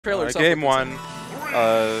Trailer Game one.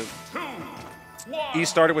 E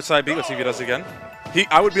started with side B. Let's see if he does it again.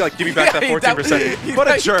 I would be like, give me back that 14%. What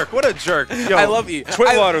a jerk. What a jerk. Yo, I love E.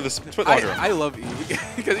 Twit lauder. I love E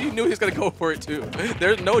because he knew he was going to go for it too.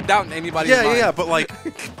 There's no doubt in anybody's mind. Yeah, but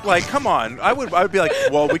like come on. I would be like,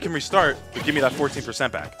 well, we can restart, but give me that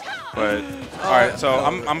 14% back. But all right, so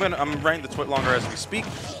I'm writing the Twit longer as we speak.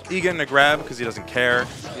 E getting a grab because he doesn't care.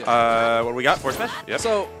 What do we got? Force smash? Yep.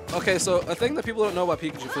 So so a thing that people don't know about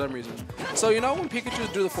Pikachu for some reason. So you know when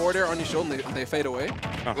Pikachu do the forward air on your shield and they fade away,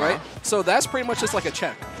 right? So that's pretty much just like a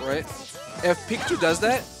check, right? If Pikachu does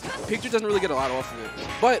that, Pikachu doesn't really get a lot off of it.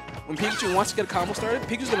 But when Pikachu wants to get a combo started,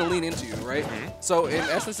 Pikachu's going to lean into you, right? So in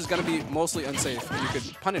essence, it's going to be mostly unsafe, and you could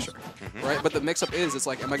punish her, right? But the mix-up is, it's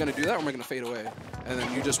like, am I going to do that or am I going to fade away? And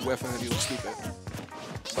then you just whiff and then you look stupid.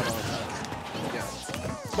 But, yeah.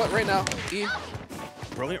 But right now, E.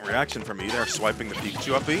 Brilliant reaction from E there, swiping the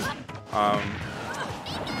Pikachu up E.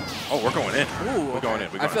 Oh, we're going in. Ooh, we're going in.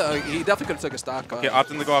 I feel like he definitely could have took a stock. Okay,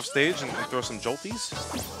 opting to go off stage and throw some jolties.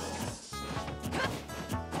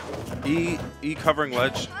 E covering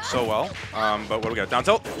ledge so well. But what do we got? Down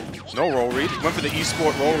tilt. No roll read. Went for the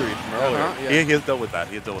E-Sport roll read from earlier. Yeah. He dealt with that.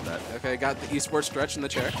 He dealt with that. Okay, got the E-Sport stretch in the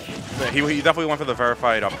chair. Yeah, he definitely went for the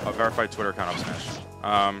verified Twitter account up smash.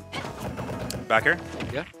 Back air.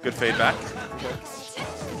 Yeah. Good fade back. Okay.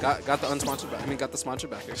 Got the unsponsored back. I mean, got the sponsored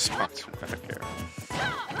back here. Sponsored back air.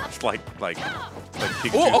 It's like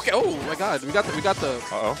Pikachu. Oh, okay. Oh my God. We got the.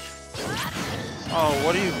 Oh,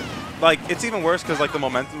 what do you? Like, it's even worse because like the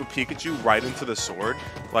momentum of Pikachu right into the sword,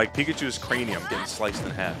 like Pikachu's cranium getting sliced in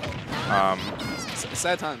half.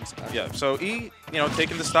 Sad times. Yeah. So E,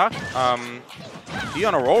 taking the stock. E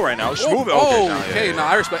on a roll right now. Smooth. Okay. No,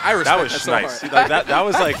 I respect. That was nice. So like,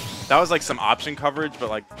 that was like some option coverage, but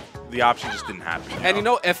like the option just didn't happen. And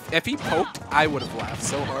if he poked, I would have laughed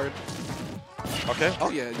so hard. Okay. Oh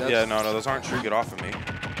yeah. Yeah. No. Those aren't true. Get off of me.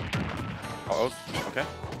 Okay.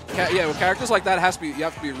 Yeah, with characters like that, you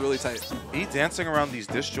have to be really tight. E dancing around these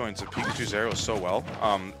disjoints of Pikachu's arrows so well,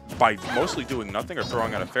 by mostly doing nothing or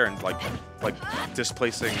throwing out a fair and like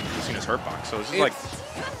displacing Lucina's hurt box. So this is like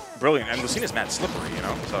brilliant, and Lucina's mad slippery,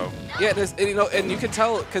 So yeah, and you can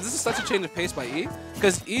tell because this is such a change of pace by E,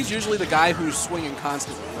 because E's usually the guy who's swinging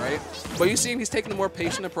constantly, right? But you see him, he's taking a more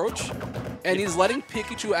patient approach, and he's letting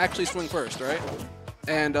Pikachu actually swing first, right?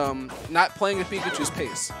 And not playing at Pikachu's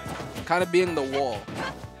pace, kind of being the wall.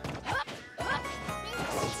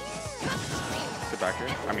 Back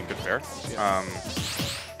here. I mean, good fair. Yeah.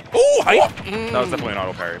 Oh, height! That was definitely an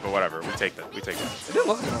auto parry, but whatever. We take that. It didn't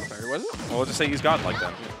look like an auto parry, was it? Well, we'll just say he's godlike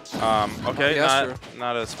then. Okay,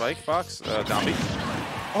 not a spike box. Down B.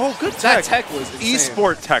 Oh, good tech. That tech was insane.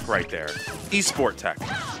 E-Sport tech right there. E-Sport tech.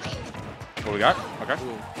 What do we got? Okay.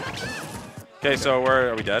 Okay, so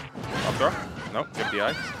where are we dead? Up throw? Nope. Good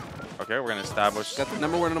DI. Okay, we're gonna establish. Got the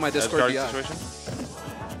number one on my Discord DI. Situation.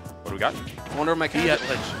 What do we got? Owner of my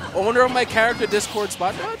character. Owner of my character Discord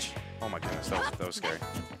spot dodge. Oh my goodness, that was scary.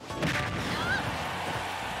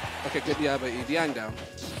 Okay, good DI, but DIing down.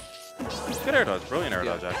 Good air dodge, brilliant air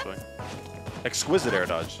dodge actually. Exquisite air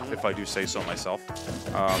dodge, if I do say so myself.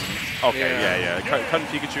 Okay, yeah. Cutting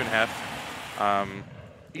Pikachu in half.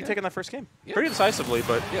 You taking that first game pretty decisively,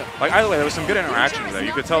 but like either way, there was some good interaction there.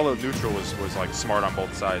 You could tell the neutral was like smart on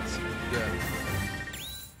both sides. Yeah.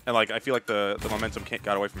 And like I feel like the momentum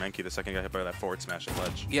got away from Enki the second he got hit by that forward smash at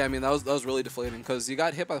ledge. Yeah, I mean that was really deflating because you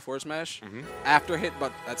got hit by the forward smash after hit,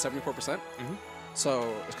 but at 74%.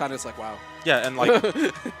 So it's kind of just like wow. Yeah, and like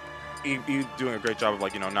you doing a great job of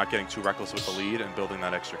like not getting too reckless with the lead and building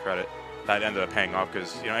that extra credit. That ended up paying off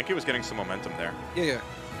because Enki was getting some momentum there. Yeah.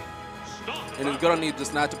 And it's good on you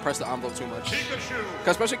just not to press the envelope too much. Because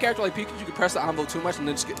especially a character like Pikachu, you can press the envelope too much and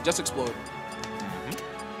then just explode.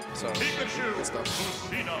 So, good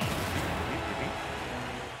stuff.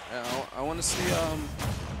 Yeah, I want to see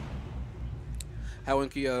how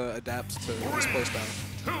Enki adapts to this playstyle.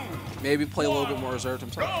 Maybe play a little bit more reserved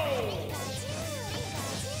himself.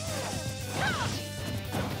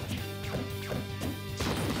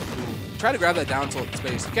 Try to grab that down tilt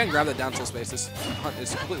space. You can't grab that down tilt space. This hunt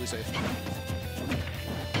is completely safe.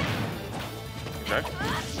 Okay.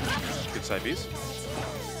 Good side Bs.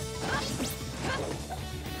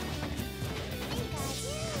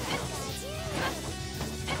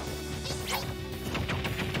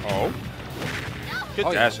 Oh.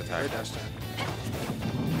 Good dash attack. Dash attack.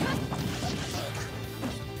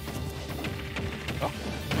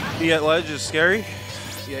 E at ledge is scary.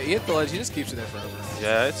 Yeah, E at the ledge, he just keeps you there forever.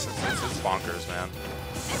 Yeah, it's bonkers, man.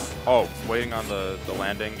 Oh, waiting on the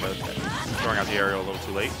landing, but throwing out the aerial a little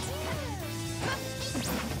too late.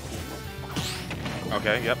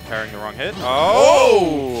 Okay, yep, parrying the wrong hit.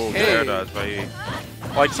 Oh! Hey. Good air dodge by E.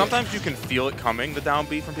 Like, sometimes you can feel it coming, the down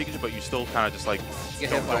B from Pikachu, but you still kind of just, like,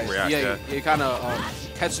 don't react. Yeah, you kind of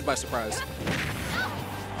catch it by surprise.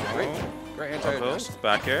 Great anti-air dash.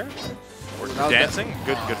 Back air. Or dancing.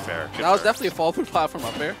 Good fair. Good that was fair. definitely a fall through platform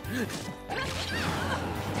up there.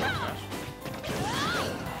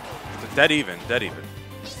 Dead even.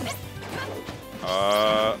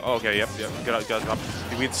 Okay, yep. Got up.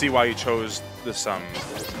 We can see why you chose this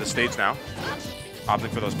the stage now. Opting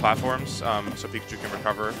for those platforms, so Pikachu can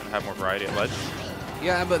recover and have more variety at ledge.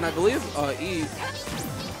 Yeah, but I believe E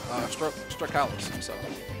struck Alice, so.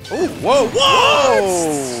 Oh,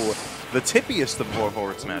 whoa! The tippiest of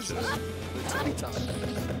forward smashes.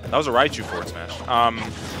 That was a Raichu forward smash.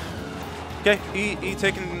 Okay, E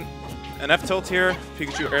taking an F tilt here.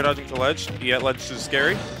 Pikachu air dodging to ledge. E at ledge is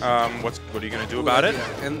scary. What are you gonna do about it?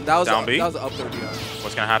 Yeah. And that was down B. That was up there.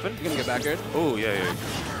 What's gonna happen? You're gonna get back aired. Oh yeah.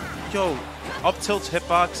 Yo, up tilt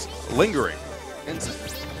hitbox lingering. Insane.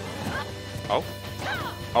 Oh.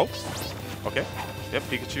 Okay. Yep,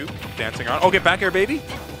 Pikachu dancing around. Okay, back air, baby.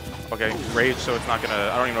 Okay, rage, so it's not gonna.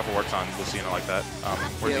 I don't even know if it works on Lucina like that.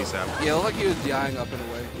 Where's Nisam? Yeah, it looked like he was DIing up in a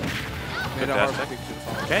way. Made it hard for Pikachu to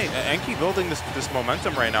follow. Okay, Enki building this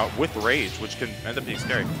momentum right now with rage, which can end up being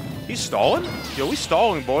scary. He's stalling? Yo, he's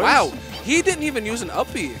stalling, boys. Wow, he didn't even use an up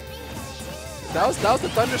B. That was the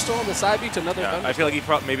thunderstorm, the side B to another thunderstorm. I feel like he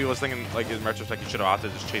maybe was thinking, like in retrospect, he should have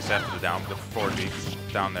opted to just chase after the forward B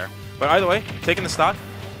down there. But either way, taking the stock.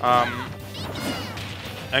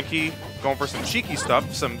 Enki going for some cheeky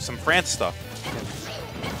stuff, some France stuff.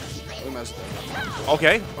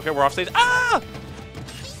 Okay, we're off stage. Ah!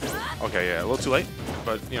 Okay, yeah, a little too late,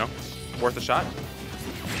 but you know, worth a shot.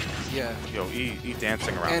 Yeah. Yo, E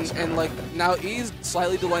dancing around. And like now E's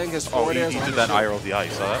slightly delaying his forward airs. He did that IRL DI.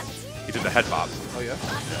 You saw that? He did the head bop. Oh yeah.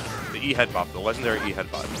 The E head bop, the legendary E head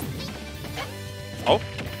bop. Oh.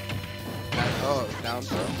 Down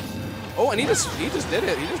throw. Oh, and he just did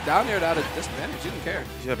it. He just down aired out of disadvantage. He didn't care.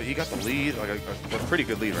 Yeah, but he got the lead, like a pretty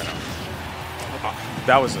good lead right now.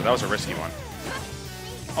 That was a risky one.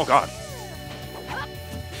 Oh god.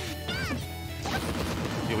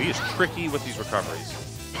 Yo, he is tricky with these recoveries.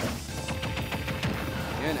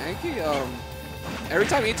 Yeah, and Enki, every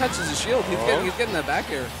time he touches his shield, he's getting that back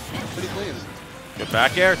air pretty clean. Good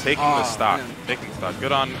back air, taking the stock. Man. Taking the stock.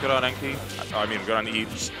 Good on Enki. I mean, good on E,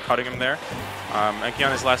 just cutting him there. Enki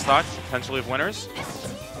on his last stock, potentially of winners.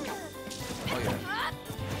 Oh yeah.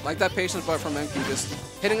 Like that patience bar from Enki, just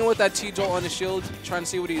hitting him with that T-Jolt on his shield, trying to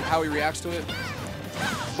see how he reacts to it.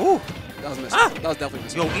 Ooh. That was missing. That was definitely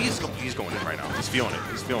missing. Yo, he's going in right now. He's feeling it.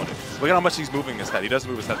 Look at how much he's moving his head. He doesn't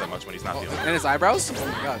move his head that much when he's not feeling it. And his eyebrows? Oh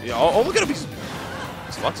my god. Yeah. Oh, look at him. He's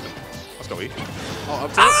fluxing. Let's go, E. Oh,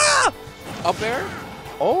 up tilt. Up air?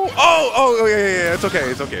 Oh, yeah. It's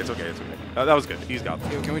okay. That was good. He's got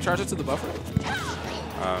it. Can we charge it to the buffer?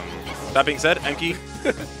 That being said, Enki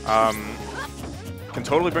can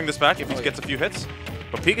totally bring this back if he gets a few hits.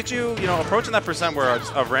 But Pikachu, you know, approaching that percent where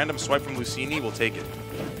a random swipe from Lucini will take it.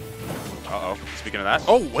 Uh-oh. Speaking of that.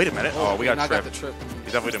 Oh, wait a minute. Oh, we got tripped. The trip.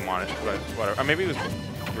 He definitely didn't want it, but whatever. Or maybe he was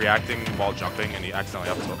reacting while jumping and he accidentally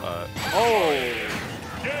up tilt.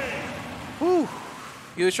 Whew.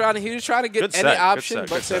 He was trying to get any option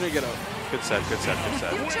but center get up. Good set.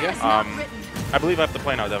 Yeah. I believe I have to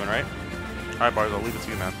play now, Devin, right? All right, Bars, I'll leave it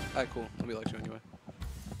to you, man. All right, cool. Let me lecture anyway.